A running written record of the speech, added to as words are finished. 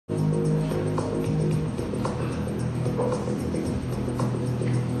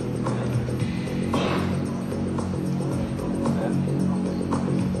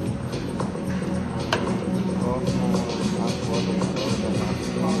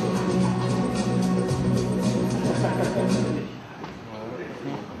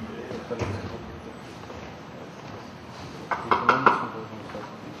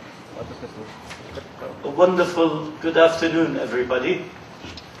wonderful good afternoon, everybody.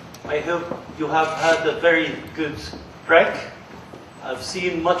 I hope you have had a very good break. I've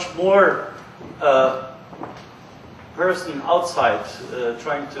seen much more person outside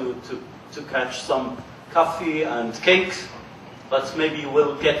trying to catch some coffee and cake, but maybe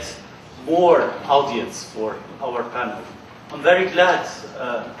we'll get more audience for our panel. I'm very glad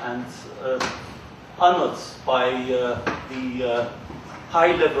and honored by the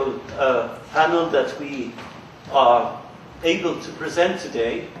high-level panel that we are able to present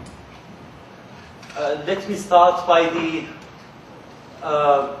today. Let me start by the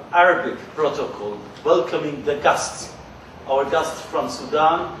Arabic protocol, welcoming the guests. Our guest from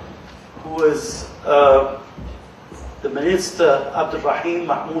Sudan, who is the Minister Abdulrahim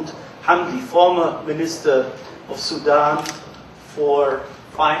Mahmoud Hamdi, former Minister of Sudan for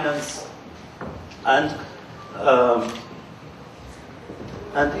Finance and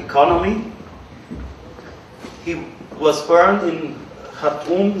Economy. He was born in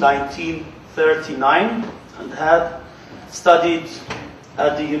Khartoum, 1939, and had studied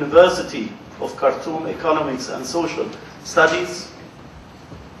at the University of Khartoum Economics and Social Studies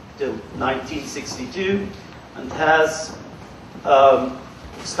till 1962, and has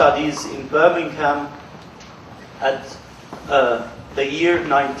studies in Birmingham at the year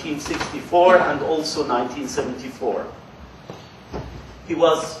 1964 and also 1974. He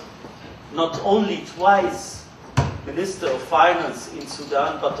was not only twice Minister of Finance in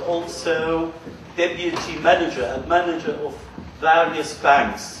Sudan, but also deputy manager and manager of various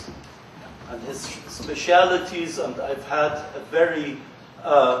banks. And his specialities, and I've had a very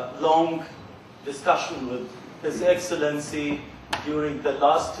long discussion with His Excellency during the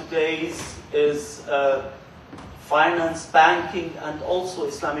last 2 days, is finance, banking, and also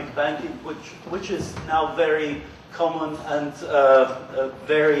Islamic banking, which is now very common and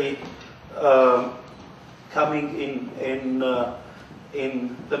very coming in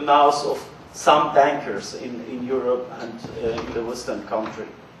the mouths of some bankers in Europe and in the Western country.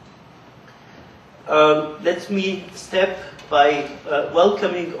 Let me step by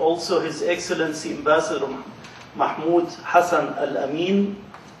welcoming also His Excellency Ambassador Mahmoud Hassan Al-Amin,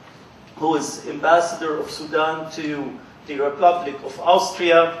 who is Ambassador of Sudan to the Republic of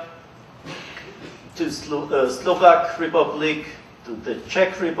Austria, to Slovak Republic, to the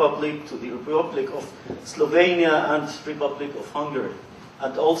Czech Republic, to the Republic of Slovenia and Republic of Hungary.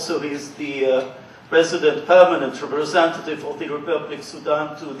 And also he is the Resident Permanent Representative of the Republic of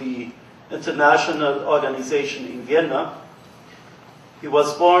Sudan to the International Organization in Vienna. He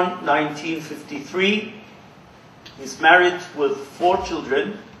was born 1953. He's married with 4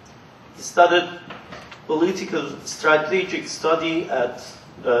 children. He studied political strategic study at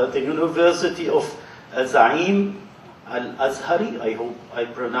the University of Zaim Al-Azhari, I hope I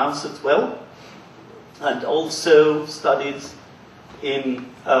pronounce it well, and also studied in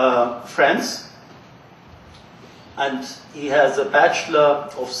France. And he has a Bachelor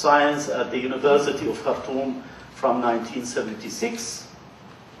of Science at the University of Khartoum from 1976.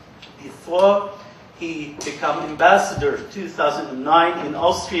 Before he became ambassador in 2009 in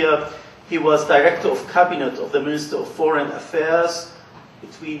Austria, he was Director of Cabinet of the Minister of Foreign Affairs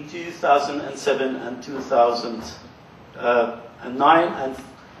between 2007 and 2009, and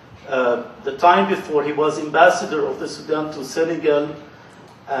the time before he was Ambassador of the Sudan to Senegal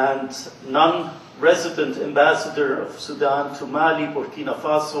and non-resident Ambassador of Sudan to Mali, Burkina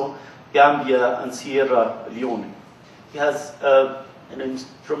Faso, Gambia, and Sierra Leone. He has a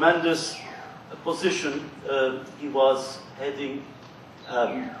tremendous position. He was heading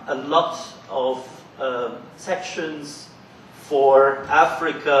a lot of sections for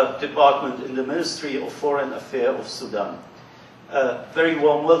Africa Department in the Ministry of Foreign Affairs of Sudan. Very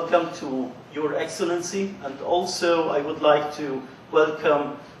warm welcome to Your Excellency, and also I would like to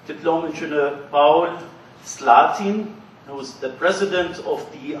welcome Diplom Engineer Paul Slatin, who is the President of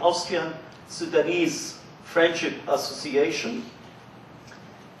the Austrian Sudanese Friendship Association.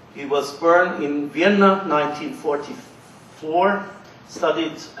 He was born in Vienna, 1944,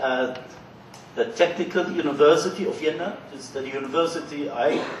 studied at the Technical University of Vienna. This is the university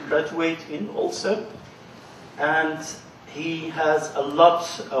I graduate in also. And he has a lot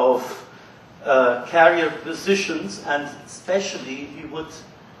of career positions, and especially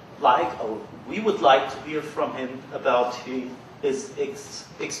we would like to hear from him about his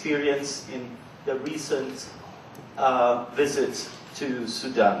experience in the recent visit to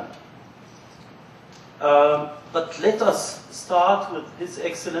Sudan. But let us start with His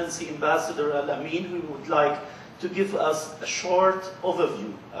Excellency Ambassador Al-Amin, who would like to give us a short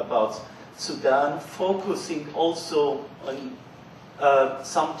overview about Sudan, focusing also on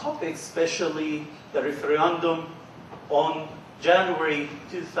some topics, especially the referendum on January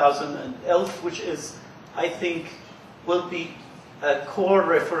 2011, which is, I think, will be a core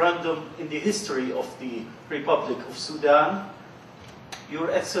referendum in the history of the Republic of Sudan. Your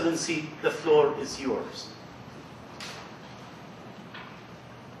Excellency, the floor is yours.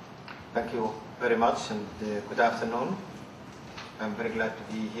 Thank you very much, and good afternoon. I'm very glad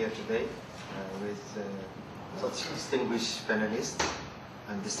to be here today with such distinguished panelists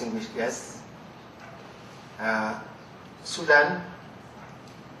and distinguished guests. Sudan,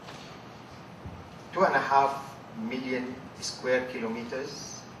 2.5 million square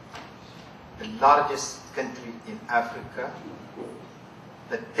kilometers, the largest country in Africa,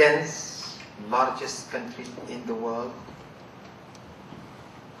 the 10th largest country in the world,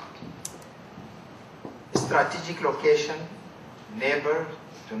 strategic location, neighbor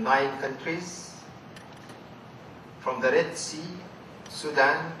to 9 countries. From the Red Sea,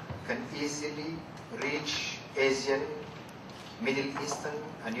 Sudan can easily reach Asian, Middle Eastern,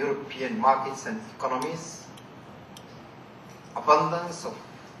 and European markets and economies. Abundance of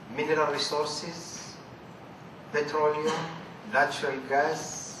mineral resources, petroleum, natural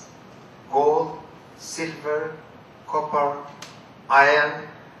gas, gold, silver, copper, iron,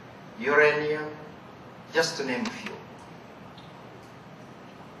 uranium, just to name a few.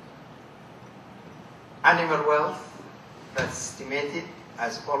 Animal wealth that's estimated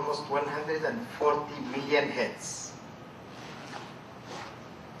as almost 140 million heads.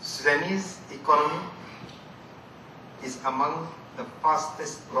 Sudanese economy is among the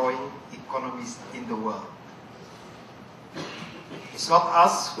fastest growing economies in the world. It's not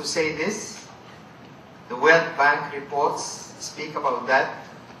us who say this. The World Bank reports speak about that.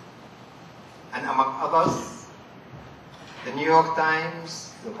 And among others, the New York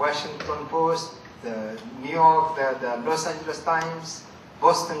Times, the Washington Post, the Los Angeles Times,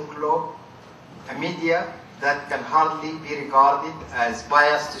 Boston Globe, a media that can hardly be regarded as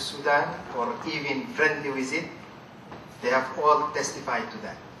biased to Sudan or even friendly with it, they have all testified to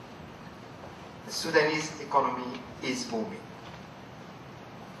that. The Sudanese economy is booming.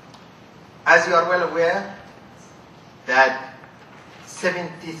 As you are well aware, that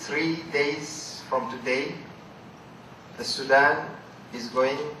 73 days from today, the Sudan is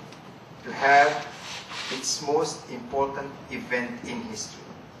going to have its most important event in history.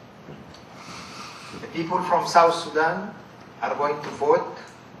 The people from South Sudan are going to vote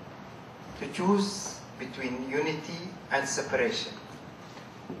to choose between unity and separation,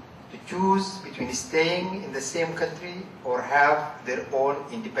 to choose between staying in the same country or have their own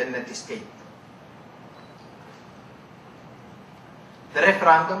independent state. The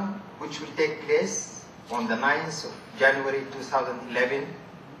referendum, which will take place on the 9th of January 2011,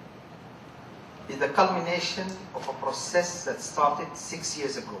 is the culmination of a process that started 6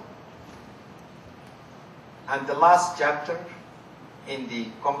 years ago, and the last chapter in the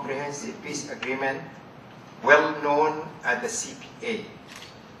Comprehensive Peace Agreement, well known as the CPA.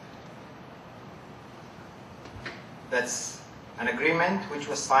 That's an agreement which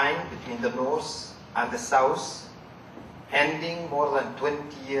was signed between the North and the South, ending more than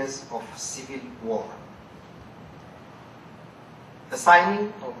 20 years of civil war. The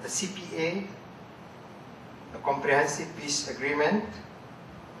signing of the CPA, the Comprehensive Peace Agreement,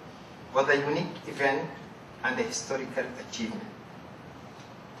 was a unique event and a historical achievement.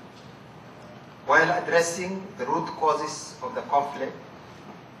 While addressing the root causes of the conflict,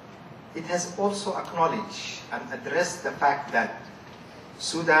 it has also acknowledged and addressed the fact that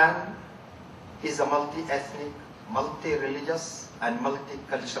Sudan is a multi-ethnic, multi-religious, and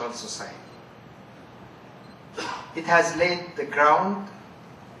multicultural society. It has laid the ground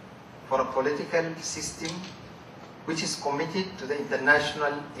for a political system which is committed to the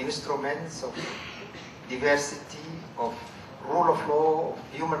international instruments of diversity, of rule of law, of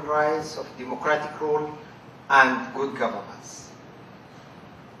human rights, of democratic rule, and good governance.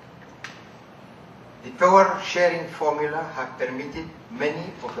 The power-sharing formula has permitted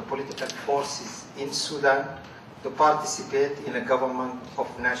many of the political forces in Sudan to participate in a government of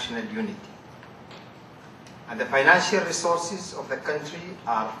national unity. And the financial resources of the country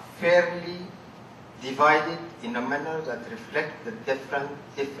are fairly divided in a manner that reflects the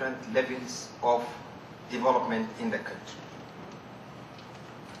different levels of development in the country.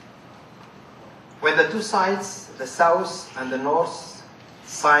 When the two sides, the South and the North,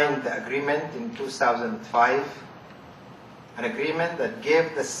 signed the agreement in 2005, an agreement that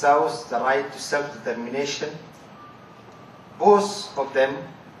gave the South the right to self-determination, both of them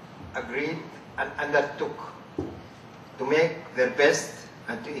agreed and undertook to make their best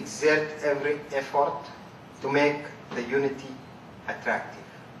and to exert every effort to make the unity attractive.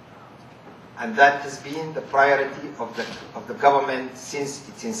 And that has been the priority of the government since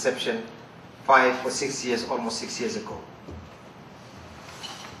its inception 5 or 6 years, almost 6 years ago.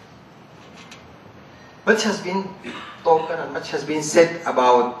 Much has been spoken and much has been said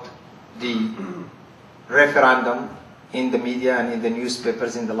about the referendum in the media and in the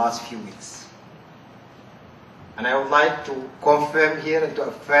newspapers in the last few weeks. And I would like to confirm here and to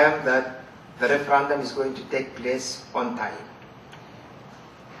affirm that the referendum is going to take place on time,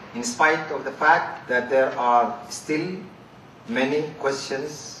 in spite of the fact that there are still many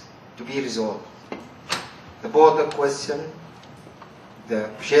questions to be resolved. The border question, the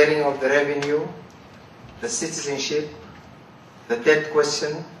sharing of the revenue, the citizenship, the debt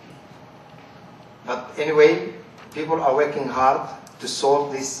question. But anyway, people are working hard to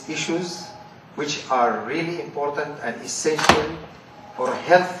solve these issues, which are really important and essential for a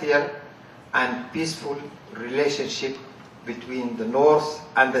healthier and peaceful relationship between the North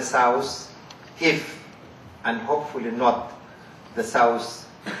and the South, if, and hopefully not, the South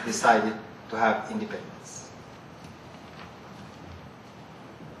decided to have independence.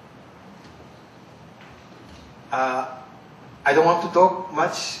 I don't want to talk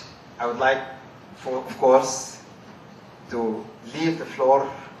much. I would like, of course, to leave the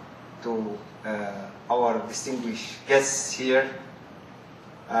floor to our distinguished guests here.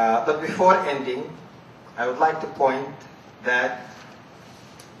 But before ending, I would like to point that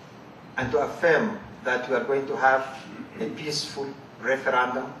and to affirm that we are going to have a peaceful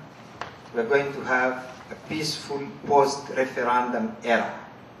referendum. We are going to have a peaceful post-referendum era.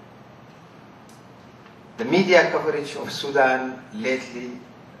 The media coverage of Sudan lately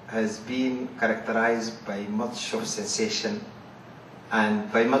has been characterized by much of sensation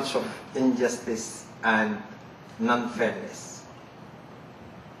and by much of injustice and non-fairness.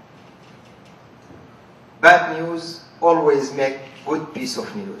 Bad news always make good piece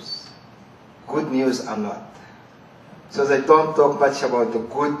of news. Good news are not. So they don't talk much about the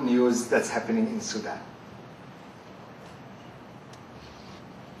good news that's happening in Sudan.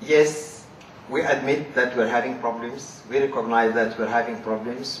 Yes, we admit that we're having problems. We recognize that we're having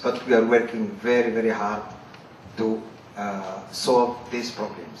problems, but we are working very, very hard to solve these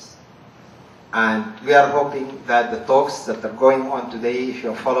problems. And we are hoping that the talks that are going on today, if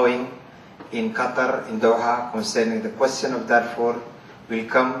you're following in Qatar, in Doha, concerning the question of Darfur, will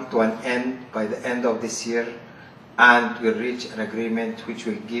come to an end by the end of this year, and will reach an agreement which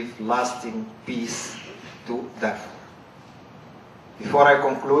will give lasting peace to Darfur. Before I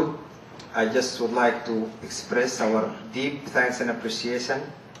conclude, I just would like to express our deep thanks and appreciation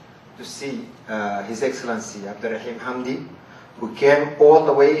to see His Excellency Abdurrahim Hamdi, who came all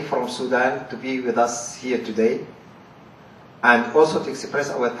the way from Sudan to be with us here today, and also to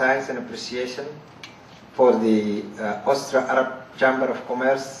express our thanks and appreciation for the Austro-Arab Chamber of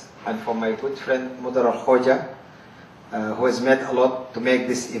Commerce and for my good friend Mudar Al-Khoja, who has made a lot to make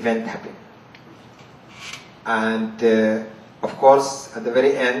this event happen. And of course, at the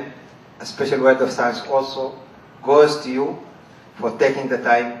very end, a special word of thanks also goes to you for taking the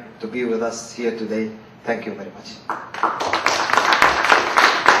time to be with us here today. Thank you very much.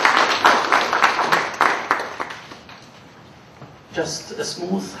 Just a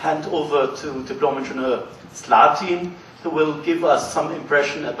smooth handover to Diplom-Ingenieur Slatin, who will give us some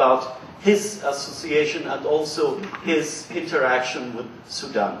impression about his association and also his interaction with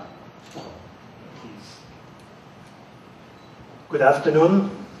Sudan. Good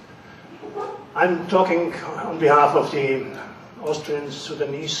afternoon. I'm talking on behalf of the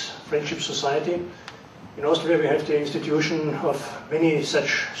Austrian-Sudanese Friendship Society. In Austria we have the institution of many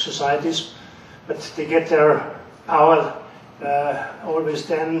such societies, but they get their power always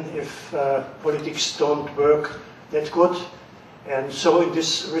then if politics don't work that good. And so in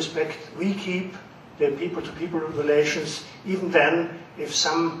this respect we keep the people-to-people relations even then if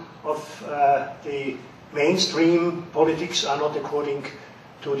some of the mainstream politics are not according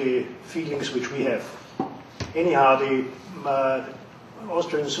to the feelings which we have. Anyhow, the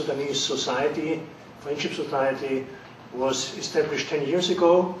Austrian-Sudanese Society, Friendship Society, was established 10 years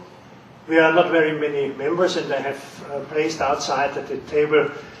ago. We are not very many members, and I have placed outside at the table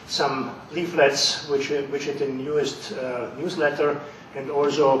some leaflets which are the newest newsletter, and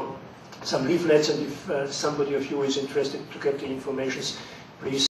also some leaflets, and if somebody of you is interested to get the information, please